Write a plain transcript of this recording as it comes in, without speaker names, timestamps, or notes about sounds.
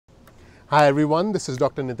Hi everyone, this is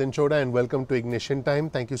Dr. Nitin Chhoda and welcome to Ignition Time.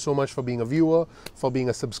 Thank you so much for being a viewer, for being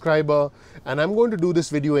a subscriber. And I'm going to do this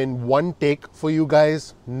video in one take for you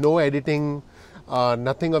guys. No editing,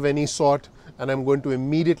 nothing of any sort. And I'm going to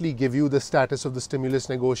immediately give you the status of the stimulus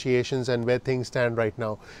negotiations and where things stand right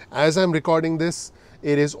now. As I'm recording this,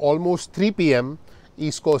 it is almost 3 p.m.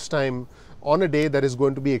 East Coast time on a day that is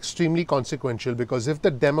going to be extremely consequential, because if the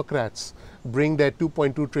Democrats bring their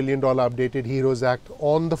 $2.2 trillion updated HEROES Act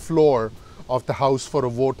on the floor of the House for a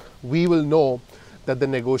vote, we will know that the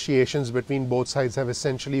negotiations between both sides have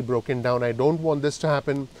essentially broken down. I don't want this to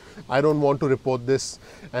happen. I don't want to report this.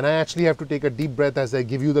 And I actually have to take a deep breath as I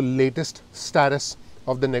give you the latest status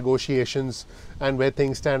of the negotiations and where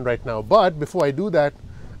things stand right now. But before I do that,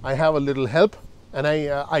 I have a little help. And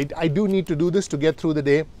I do need to do this to get through the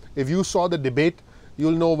day. If you saw the debate,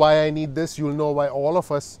 you'll know why I need this. You'll know why all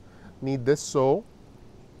of us need this. So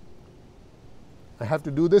I have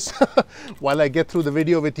to do this while I get through the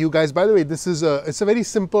video with you guys. By the way, this is it's a very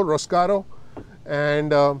simple Roscaro,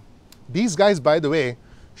 and these guys, by the way,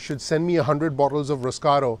 should send me 100 bottles of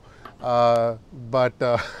Roscaro, but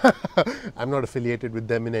I'm not affiliated with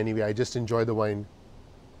them in any way. I just enjoy the wine.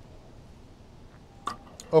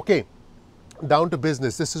 Okay, down to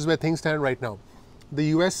business. This is where things stand right now. The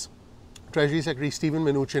US Treasury Secretary Steven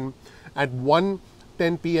Mnuchin at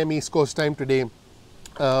 1:10 p.m. East Coast time today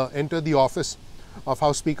entered the office of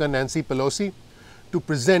House Speaker Nancy Pelosi to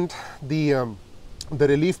present the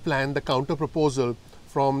relief plan, the counter proposal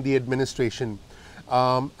from the administration.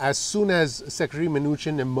 As soon as Secretary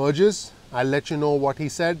Mnuchin emerges, I'll let you know what he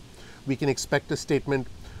said. We can expect a statement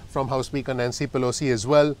from House Speaker Nancy Pelosi as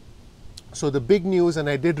well. So the big news, and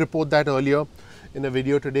I did report that earlier in a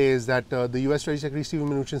video today, is that the US Treasury Secretary Steven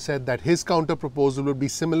Mnuchin said that his counter proposal would be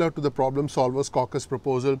similar to the Problem Solvers Caucus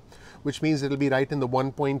proposal, which means it'll be right in the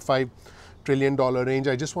 $1.5 trillion range.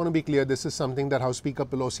 I just want to be clear, this is something that House Speaker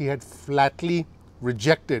Pelosi had flatly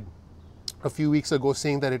rejected a few weeks ago,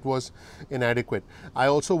 saying that it was inadequate. I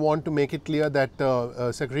also want to make it clear that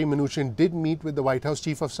Secretary Mnuchin did meet with the White House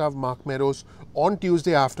Chief of Staff Mark Meadows on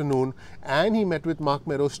Tuesday afternoon, and he met with Mark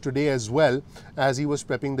Meadows today as well, as he was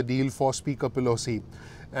prepping the deal for Speaker Pelosi.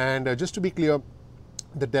 And just to be clear,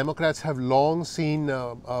 the Democrats have long seen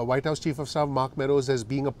White House Chief of Staff Mark Meadows as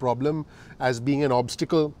being a problem, as being an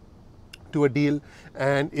obstacle to a deal.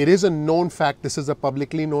 And it is a known fact, this is a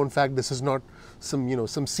publicly known fact, this is not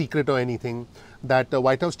some secret or anything, that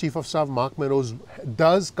White House Chief of Staff Mark Meadows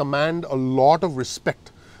does command a lot of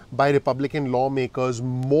respect by Republican lawmakers,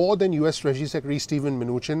 more than US Treasury Secretary Steven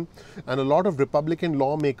Mnuchin. And a lot of Republican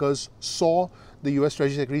lawmakers saw the US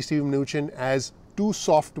Treasury Secretary Steven Mnuchin as too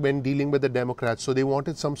soft when dealing with the Democrats. So they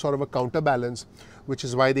wanted some sort of a counterbalance, which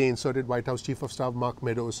is why they inserted White House Chief of Staff Mark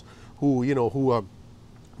Meadows, who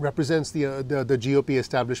represents the GOP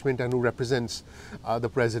establishment and who represents the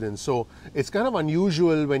president. So it's kind of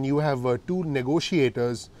unusual when you have two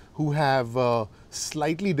negotiators who have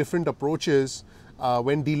slightly different approaches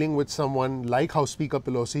when dealing with someone like House Speaker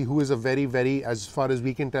Pelosi, who is a very, very, as far as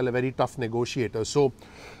we can tell, a very tough negotiator. So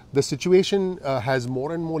the situation has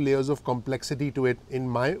more and more layers of complexity to it. In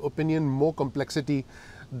my opinion, more complexity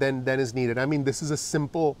than is needed. I mean, this is a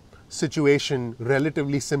simple situation,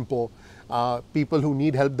 relatively simple. People who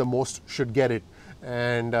need help the most should get it,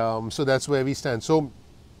 and so that's where we stand. So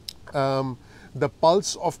the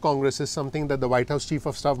pulse of Congress is something that the White House Chief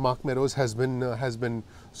of Staff Mark Meadows has been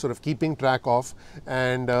sort of keeping track of,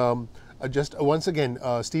 and just once again,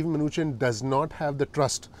 Steven Mnuchin does not have the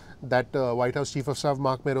trust that White House Chief of Staff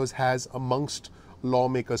Mark Meadows has amongst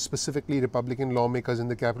lawmakers, specifically Republican lawmakers in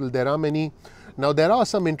the Capitol. There are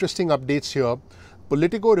some interesting updates here.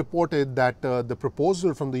 Politico reported that the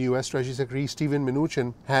proposal from the US Treasury Secretary Steven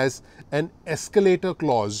Mnuchin has an escalator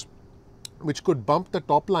clause, which could bump the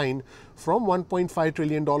top line from $1.5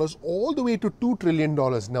 trillion all the way to $2 trillion.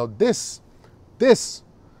 Now this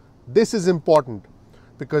is important,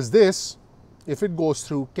 because this, if it goes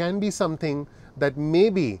through, can be something that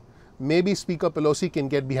maybe Speaker Pelosi can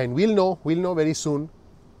get behind. We'll know very soon.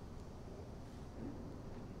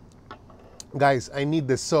 Guys, I need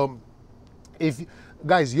this. So if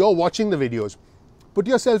guys, you're watching the videos, put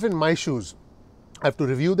yourself in my shoes. I have to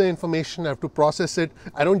review the information, I have to process it.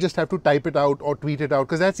 I don't just have to type it out or tweet it out,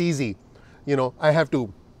 because that's easy. I have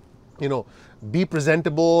to, be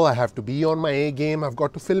presentable. I have to be on my A game. I've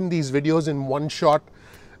got to film these videos in one shot.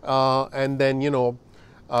 And then,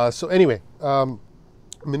 so anyway,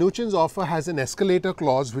 Mnuchin's offer has an escalator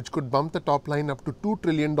clause which could bump the top line up to $2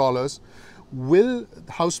 trillion. Will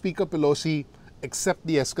House Speaker Pelosi accept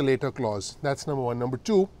the escalator clause? That's number one. Number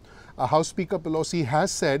two, House Speaker Pelosi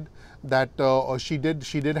has said that she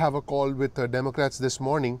did have a call with Democrats this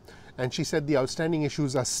morning, and she said the outstanding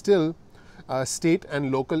issues are still state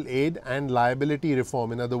and local aid and liability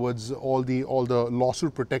reform. In other words, all the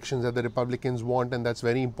lawsuit protections that the Republicans want, and that's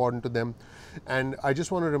very important to them. And I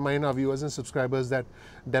just want to remind our viewers and subscribers that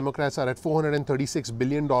Democrats are at $436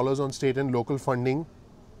 billion on state and local funding.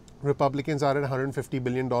 Republicans are at $150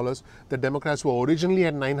 billion. The Democrats were originally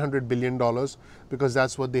at $900 billion because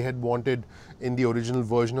that's what they had wanted in the original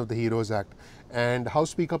version of the HEROES Act. And House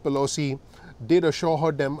Speaker Pelosi did assure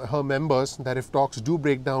her members that if talks do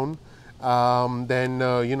break down, then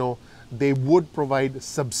they would provide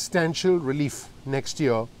substantial relief next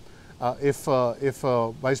year if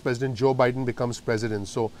Vice President Joe Biden becomes president.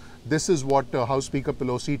 So this is what House Speaker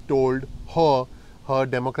Pelosi told her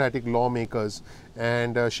Democratic lawmakers,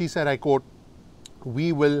 and she said, I quote,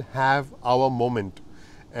 "We will have our moment,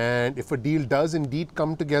 and if a deal does indeed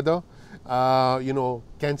come together,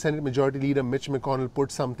 can Senate Majority Leader Mitch McConnell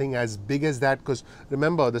put something as big as that?" Because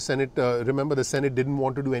remember, the Senate didn't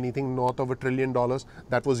want to do anything north of $1 trillion.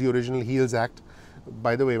 That was the original HEALS Act.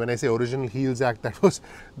 By the way, when I say original HEALS Act,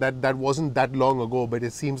 that wasn't that long ago, but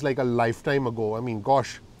it seems like a lifetime ago. I mean,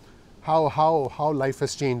 gosh, how life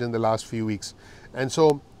has changed in the last few weeks. And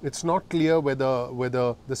so it's not clear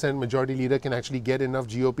whether the Senate Majority Leader can actually get enough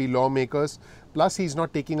GOP lawmakers. Plus, he's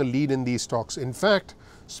not taking a lead in these talks. In fact,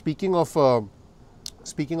 speaking of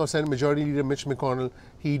Senate Majority Leader Mitch McConnell,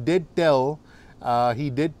 he did tell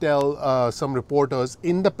some reporters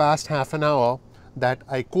in the past half an hour that,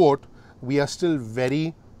 I quote, "We are still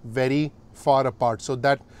very, very far apart." So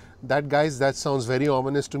that guys, that sounds very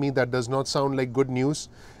ominous to me. That does not sound like good news.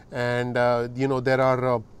 And there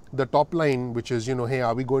are the top line, which is, hey,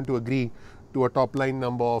 are we going to agree to a top line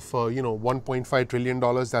number of $1.5 trillion?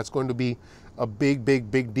 That's going to be a big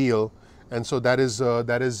deal. And so that is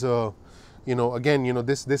again,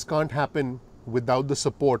 this can't happen without the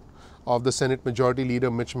support of the Senate Majority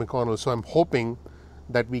Leader Mitch McConnell. So I'm hoping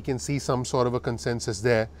that we can see some sort of a consensus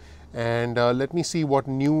there. And let me see what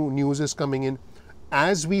new news is coming in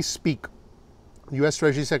as we speak. U.S.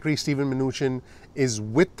 Treasury Secretary Steven Mnuchin is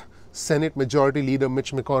with Senate Majority Leader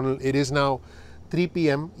Mitch McConnell. It is now 3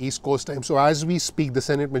 p.m. East Coast time. So as we speak, the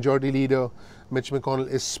Senate Majority Leader Mitch McConnell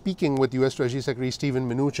is speaking with U.S. Treasury Secretary Steven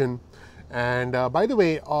Mnuchin. And by the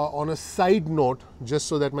way, on a side note, just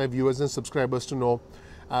so that my viewers and subscribers to know,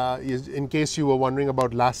 in case you were wondering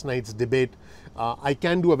about last night's debate, I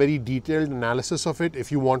can do a very detailed analysis of it.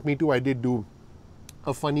 If you want me to, I did do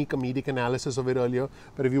a funny comedic analysis of it earlier.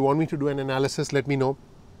 But if you want me to do an analysis, let me know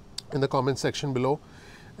in the comment section below.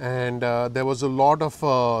 And there were a lot of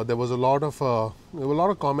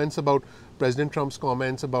comments about President Trump's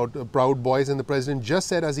comments about Proud Boys, and the president just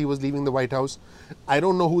said as he was leaving the White House, I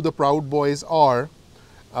don't know who the Proud Boys are.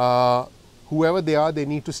 Whoever they are, they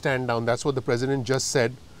need to stand down. That's what the president just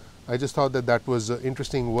said. I just thought that was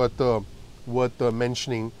interesting, worth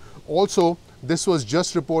mentioning. Also, this was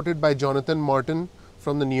just reported by Jonathan Martin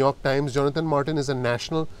from the New York Times. Jonathan Martin is a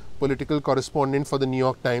national political correspondent for the New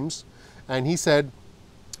York Times, and he said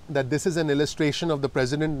that this is an illustration of the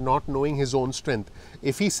president not knowing his own strength.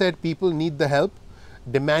 If he said people need the help,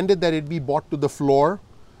 demanded that it be brought to the floor,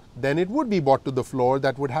 then it would be brought to the floor.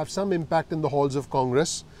 That would have some impact in the halls of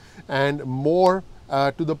Congress and more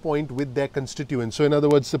to the point with their constituents. So in other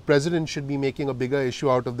words, the president should be making a bigger issue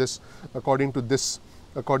out of this, according to this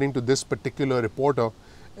particular reporter.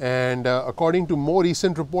 And according to more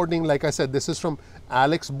recent reporting, like I said, this is from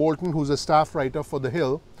Alex Bolton, who's a staff writer for The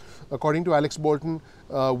Hill. According to Alex Bolton,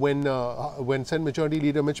 when Senate Majority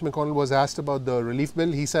Leader Mitch McConnell was asked about the relief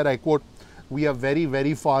bill, he said, I quote, "We are very,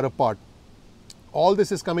 very far apart." All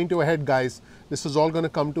this is coming to a head, guys. This is all going to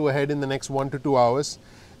come to a head in the next 1 to 2 hours.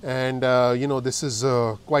 And, this is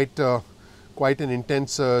quite an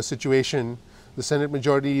intense situation. The Senate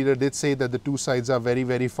Majority Leader did say that the two sides are very,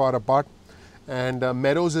 very far apart. And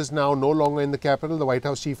Meadows is now no longer in the Capitol. The White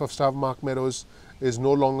House Chief of Staff, Mark Meadows, is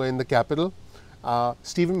no longer in the Capitol.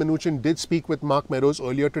 Steven Mnuchin did speak with Mark Meadows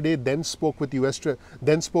earlier today, then spoke with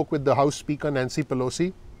the House Speaker Nancy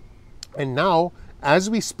Pelosi, and now, as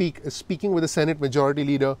we speak, is speaking with the Senate Majority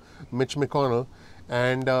Leader Mitch McConnell.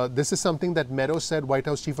 And this is something that Meadows said, White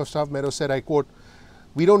House Chief of Staff Meadows said, I quote,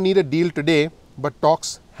 "We don't need a deal today, but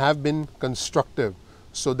talks have been constructive."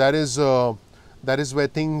 So that is where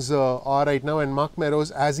things are right now. And Mark Meadows,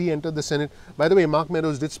 as he entered the Senate, by the way, Mark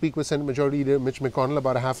Meadows did speak with Senate Majority Leader Mitch McConnell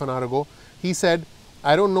about a half an hour ago. He said,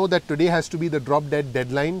 I don't know that today has to be the drop dead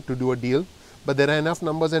deadline to do a deal, but there are enough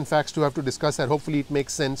numbers and facts to have to discuss that. Hopefully it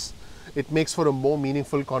makes sense. It makes for a more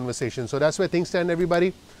meaningful conversation. So that's where things stand,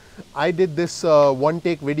 everybody. I did this one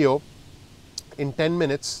take video in 10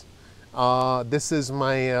 minutes. This is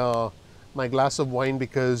my glass of wine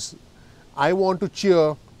because I want to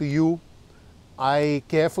cheer to you. I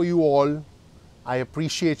care for you all. I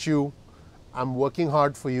appreciate you. I'm working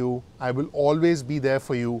hard for you. I will always be there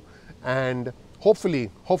for you. And hopefully,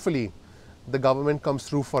 the government comes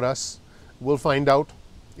through for us. We'll find out.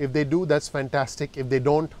 If they do, that's fantastic. If they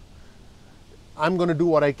don't, I'm going to do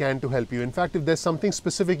what I can to help you. In fact, if there's something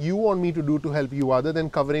specific you want me to do to help you, other than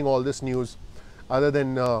covering all this news, other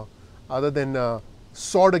than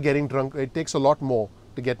sort of getting drunk, it takes a lot more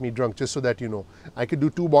to get me drunk, just so that you know. I could do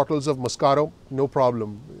 2 bottles of Moscato, no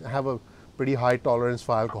problem. I have a pretty high tolerance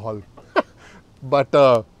for alcohol. But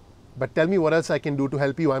tell me what else I can do to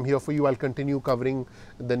help you. I'm here for you. I'll continue covering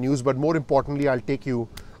the news, but more importantly, I'll take you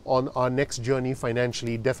on our next journey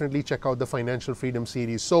financially. Definitely check out the Financial Freedom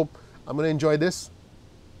series. So I'm going to enjoy this.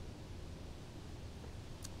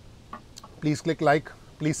 Please click like,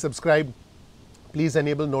 please subscribe, please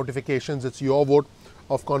enable notifications. It's your vote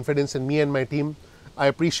of confidence in me and my team. I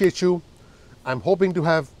appreciate you. I'm hoping to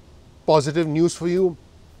have positive news for you.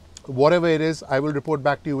 Whatever it is, I will report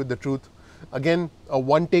back to you with the truth. Again, a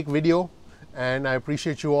one-take video, and I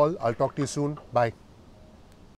appreciate you all. I'll talk to you soon. Bye.